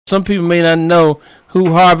some people may not know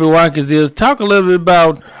who Harvey Watkins is. Talk a little bit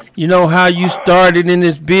about, how you started in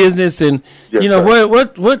this business and, Yes,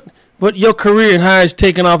 what your career and how it's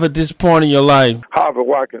taken off at this point in your life. Harvey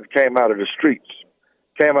Watkins came out of the streets.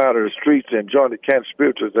 And joined the Kansas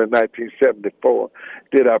Spirituals in 1974.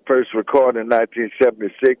 Did our first recording in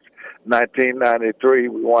 1976. 1993,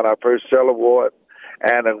 we won our first Cell Award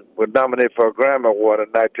and were nominated for a Grammy Award in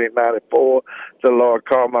 1994. The Lord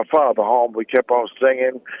called my father home. We kept on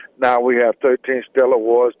singing. Now we have 13 Stellar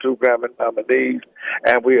Awards, 2 Grammy nominees,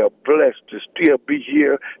 and we are blessed to still be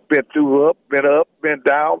here. Been up, been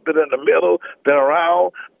down, been in the middle, been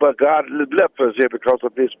around, but God left us here because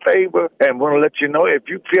of His favor. And want to let you know, if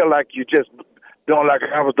you feel like you just doing like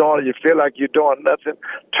I was doing, you feel like you're doing nothing,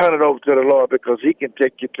 turn it over to the Lord, because He can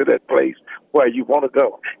take you to that place where you want to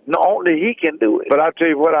go. Not only He can do it, but I tell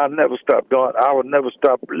you what, I'll never stop doing. I will never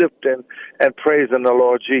stop lifting and praising the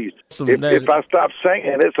Lord Jesus. If I stop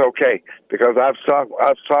singing, it's okay, because I've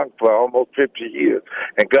sung for almost 50 years,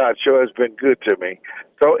 and God sure has been good to me.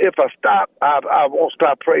 So if I stop, I won't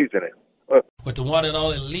stop praising Him. With the one and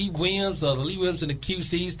only Lee Williams, the Lee Williams and the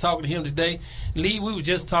QCs, talking to him today. Lee, we were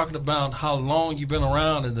just talking about how long you've been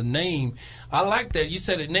around and the name. I like that. You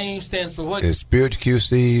said the name stands for what? Spiritual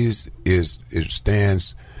QCs it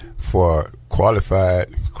stands for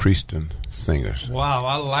Qualified Christian Singers. Wow,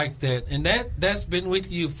 I like that. And that's been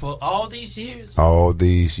with you for all these years? All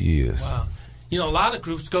these years. Wow. A lot of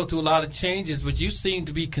groups go through a lot of changes, but you seem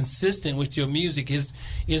to be consistent with your music. Is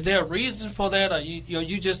there a reason for that? Are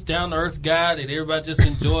you just down to earth guy that everybody just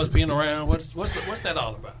enjoys being around? What's that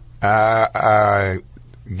all about? I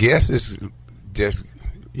guess it's just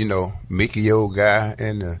Mickey old guy,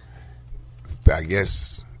 and I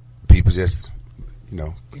guess people just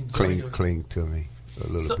cling to me a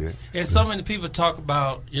little bit. And so many people talk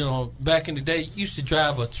about back in the day you used to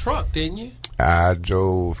drive a truck, didn't you? I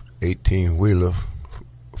drove 18-wheeler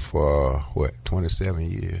for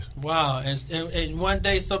 27 years. Wow. And one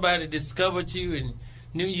day somebody discovered you and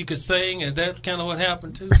knew you could sing. Is that kind of what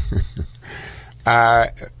happened too?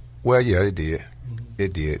 Well, yeah, it did. Mm-hmm.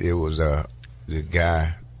 It did. It was the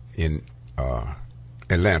guy in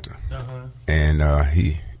Atlanta, and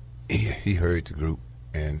he heard the group,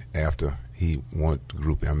 and after he wanted the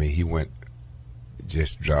group, he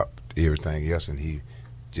just dropped everything else, and he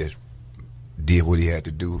just did what he had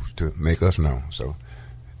to do to make us known. So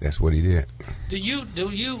that's what he did. Do you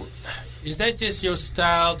is that just your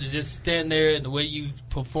style to just stand there and the way you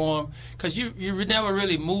perform? Because you never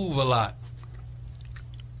really move a lot.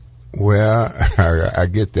 Well, I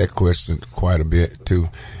get that question quite a bit too.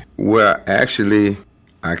 Well, actually,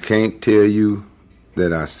 I can't tell you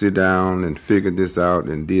that I sit down and figured this out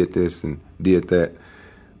and did this and did that,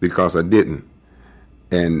 because I didn't.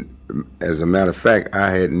 And as a matter of fact,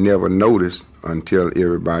 I had never noticed until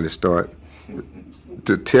everybody started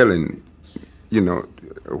to telling,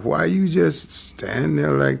 why you just stand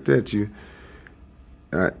there like that?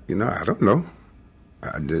 I don't know.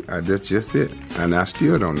 That's just it, and I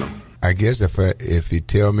still don't know. I guess if you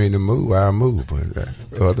tell me to move, I'll move. But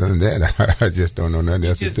other than that, I just don't know nothing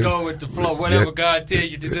else to do. Just go with the flow, whatever God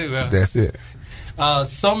tells you to do. Huh? That's it.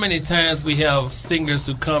 So many times we have singers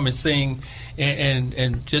who come and sing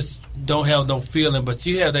and just don't have no feeling, but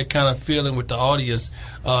you have that kind of feeling with the audience.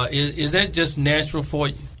 Is that just natural for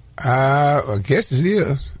you? I guess it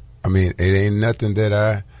is. It ain't nothing that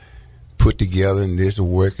I put together and this is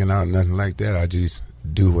working out, nothing like that. I just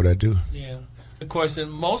do what I do. Yeah. The question,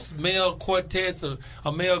 most male quartets or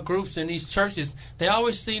male groups in these churches, they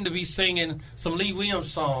always seem to be singing some Lee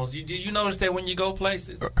Williams songs. Do you notice that when you go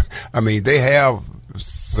places? They have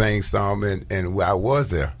sang some, and I was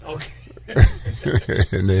there. Okay.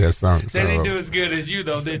 And they have sung some. They didn't do as good as you,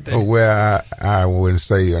 though, did they? Well, I wouldn't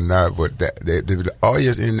say or not, but the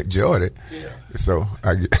audience enjoyed it. Yeah. So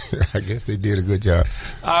I guess they did a good job.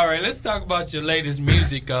 All right, let's talk about your latest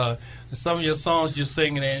music. Some of your songs you're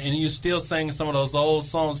singing, and you're still singing some of those old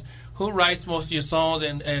songs. Who writes most of your songs,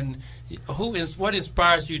 and what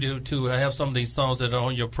inspires you to have some of these songs that are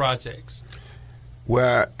on your projects?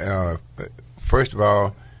 Well, first of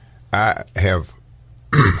all, I have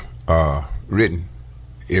written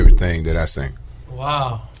everything that I sing.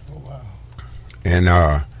 Wow. Oh, wow.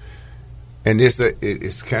 And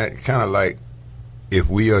it's kind of like if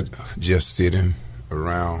we are just sitting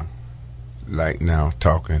around like now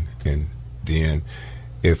talking, and then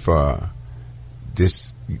if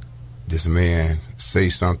this man say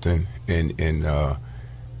something and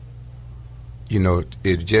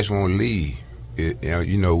it just won't leave.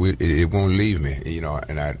 It won't leave me.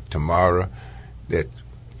 And tomorrow that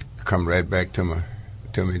come right back to me.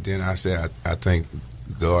 Then I say I think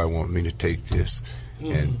God want me to take this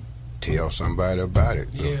and tell somebody about it.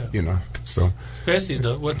 Yeah. You know, so.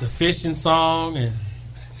 Especially with the fishing song and,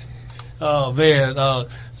 oh, man.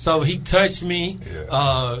 So He Touched Me,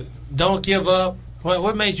 Don't Give Up.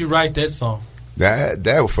 What made you write that song? That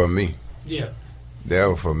was for me. Yeah. That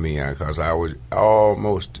was for me, because I was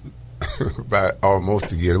almost almost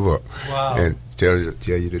to give up. Wow. And tell you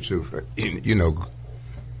the truth, you know,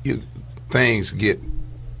 things get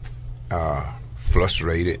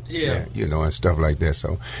frustrated, yeah, you know, and stuff like that.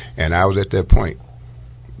 So, and I was at that point,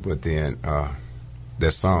 but then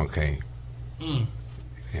that song came,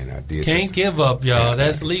 and I did. Can't Give Up, y'all.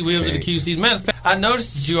 That's Lee Williams of the QC. Matter of fact, I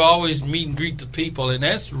noticed that you always meet and greet the people, and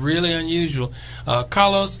that's really unusual.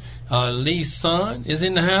 Carlos, Lee's son, is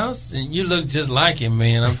in the house, and you look just like him,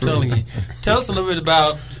 man. I'm telling you. Tell us a little bit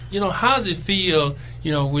about, you know, how does it feel,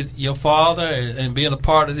 you know, with your father and being a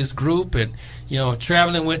part of this group, and, you know,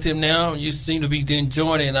 traveling with him now. You seem to be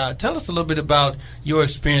enjoying it. Tell us a little bit about your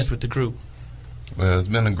experience with the group. Well, it's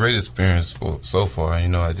been a great experience so far. You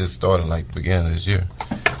know, I just started like the beginning of this year.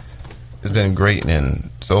 It's been great, and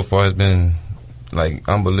so far it's been like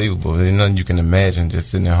unbelievable. There's nothing you can imagine just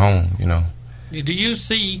sitting at home, you know. Do you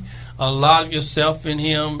see a lot of yourself in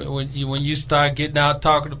him when you start getting out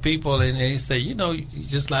talking to people and they say, you know, you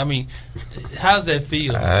just like me? How does that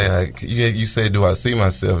feel? You say, do I see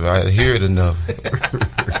myself? I hear it enough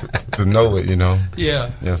to know it, you know.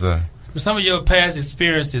 Yeah. Yes, sir. Some of your past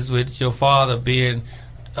experiences with your father being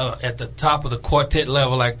at the top of the quartet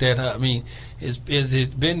level like that, I mean, is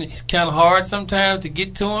it been kind of hard sometimes to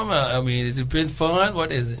get to him? I mean, has it been fun?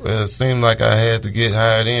 What is it? Well, it seemed like I had to get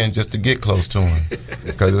hired in just to get close to him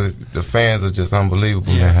because the fans are just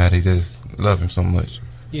unbelievable, man, how they just love him so much.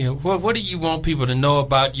 Yeah. What do you want people to know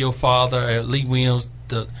about your father, Lee Williams,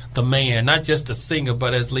 the man, not just the singer,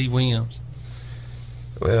 but as Lee Williams?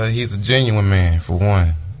 Well, he's a genuine man, for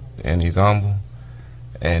one, and he's humble.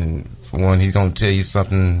 And for one, he's going to tell you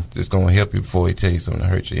something that's going to help you before he tell you something to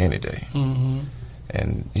hurt you any day. Mm-hmm.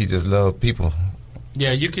 And he just loves people.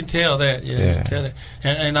 Yeah, you can tell that. Yeah, you can tell that.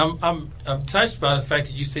 And I'm touched by the fact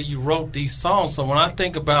that you said you wrote these songs. So when I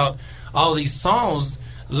think about all these songs,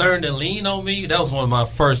 Learn to Lean on Me, that was one of my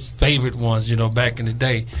first favorite ones, you know, back in the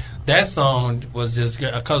day. That song was just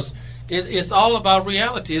because it's all about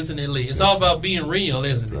reality, isn't it, Lee? It's all about being real,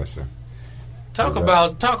 isn't it? Yes, sir. Talk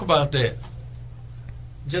about that.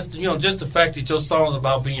 Just the fact that your song's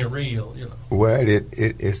about being real, you know. Well,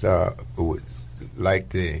 it's like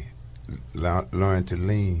the Learn to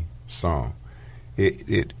Lean song.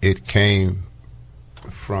 It came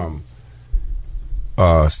from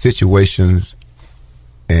situations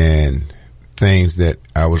and things that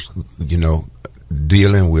I was, you know,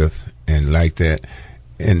 dealing with and like that,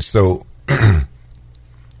 and so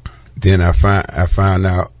then I found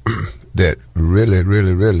out that really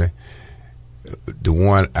the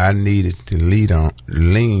one I needed to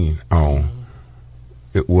lean on,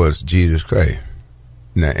 it was Jesus Christ.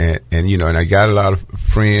 Now, and you know, and I got a lot of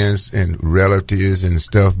friends and relatives and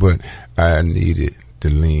stuff, but I needed to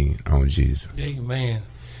lean on Jesus. Amen.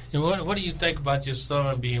 And what do you think about your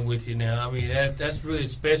son being with you now? I mean, that's really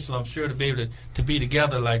special, I'm sure, to be able to be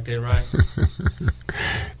together like that, right?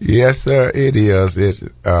 Yes, sir, it is. It's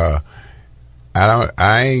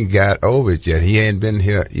I ain't got over it yet. He ain't been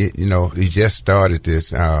here. You know, he just started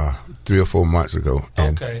this 3 or 4 months ago.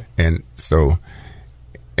 And, okay. And so,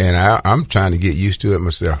 and I'm trying to get used to it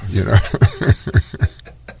myself. You know.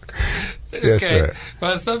 Yes, okay. sir.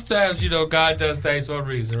 Well, sometimes, you know, God does things for a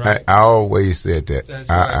reason, right? I always said that. That's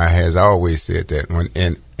right. I has always said that.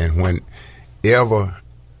 Whenever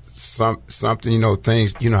something, you know,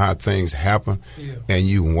 things, you know how things happen, and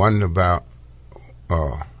you wonder about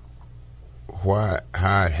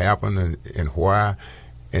how it happened and why,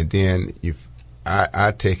 and then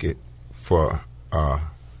I take it for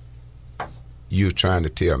you trying to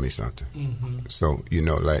tell me something. Mm-hmm. So, you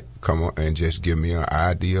know, like, come on and just give me an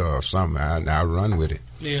idea or something. I'll run with it.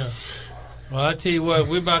 Yeah. Well, I tell you what,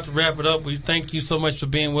 we're about to wrap it up. We thank you so much for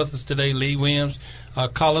being with us today, Lee Williams.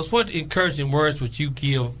 Carlos, what encouraging words would you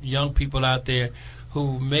give young people out there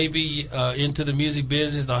who may be into the music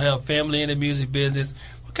business or have family in the music business?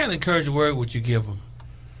 What kind of encouraging word would you give them?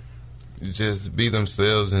 Just be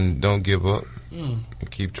themselves and don't give up and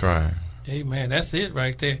keep trying. Hey, man, that's it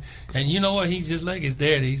right there. And you know what? He's just like his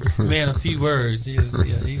dad. He's man a few words. Yeah,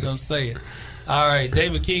 he's going to say it. All right,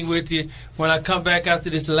 David King with you. When I come back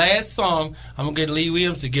after this last song, I'm going to get Lee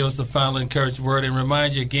Williams to give us the final encouraging word and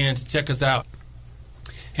remind you again to check us out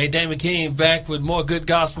Hey, Damon King back with more good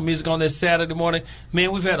gospel music on this Saturday morning.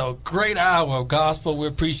 Man, we've had a great hour of gospel. We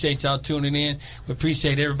appreciate y'all tuning in. We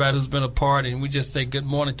appreciate everybody who's been a part, and we just say good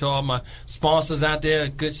morning to all my sponsors out there.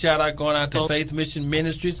 Good shout out going out to Faith Mission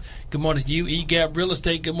Ministries. Good morning to you. EGAP Real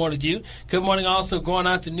Estate, good morning to you. Good morning also going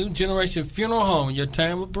out to New Generation Funeral Home in your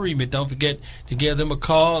time of bereavement. Don't forget to give them a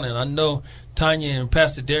call, and I know Tanya and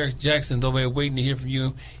Pastor Derek Jackson over there waiting to hear from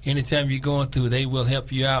you anytime you're going through. They will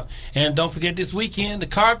help you out. And don't forget this weekend, the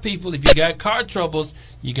car people, if you got car troubles,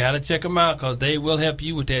 you got to check them out because they will help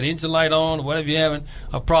you with that engine light on or whatever you're having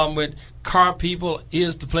a problem with. Car people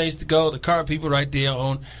is the place to go. The car people right there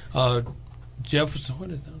on Jefferson.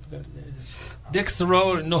 What is that? I forgot that. Dickinson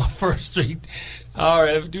Road and North 1st Street. All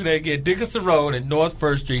right, let me do that again. Dickinson Road and North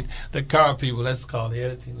 1st Street. The car people. Let's call the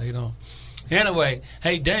editing later on. Anyway,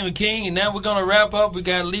 hey, Damon King, and now we're going to wrap up. We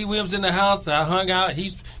got Lee Williams in the house. I hung out.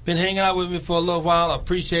 He's been hanging out with me for a little while. I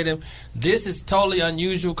appreciate him. This is totally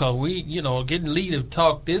unusual because we, getting Lee to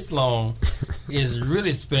talk this long is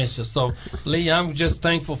really special. So, Lee, I'm just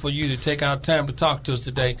thankful for you to take our time to talk to us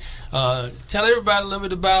today. Tell everybody a little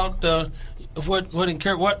bit about tell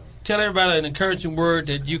everybody an encouraging word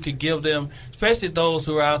that you could give them, especially those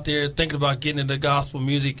who are out there thinking about getting into gospel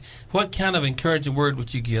music. What kind of encouraging word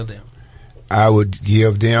would you give them? I would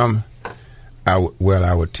give them, I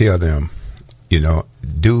would tell them,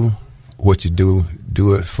 do what you do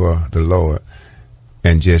it for the Lord,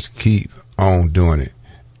 and just keep on doing it.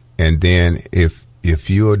 And then if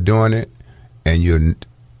you are doing it and you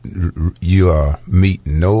are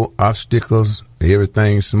meeting no obstacles,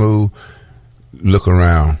 everything's smooth, look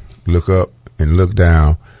around, look up, and look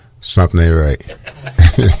down. Something ain't right.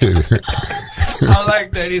 I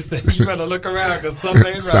like that. He said, you better look around because something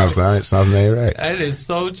ain't right. Something ain't right. That is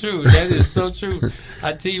so true. That is so true.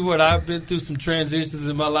 I tell you what, I've been through some transitions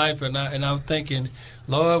in my life, and I'm thinking,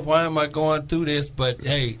 Lord, why am I going through this? But,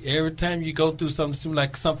 hey, every time you go through something, it seems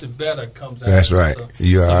like something better comes out. That's right. So,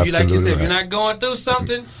 you are absolutely like you said, right. If you're not going through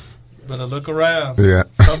something, better look around. Yeah.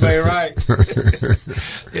 Something ain't right.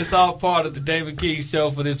 It's all part of the David King Show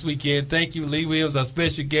for this weekend. Thank you, Lee Williams, our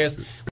special guest.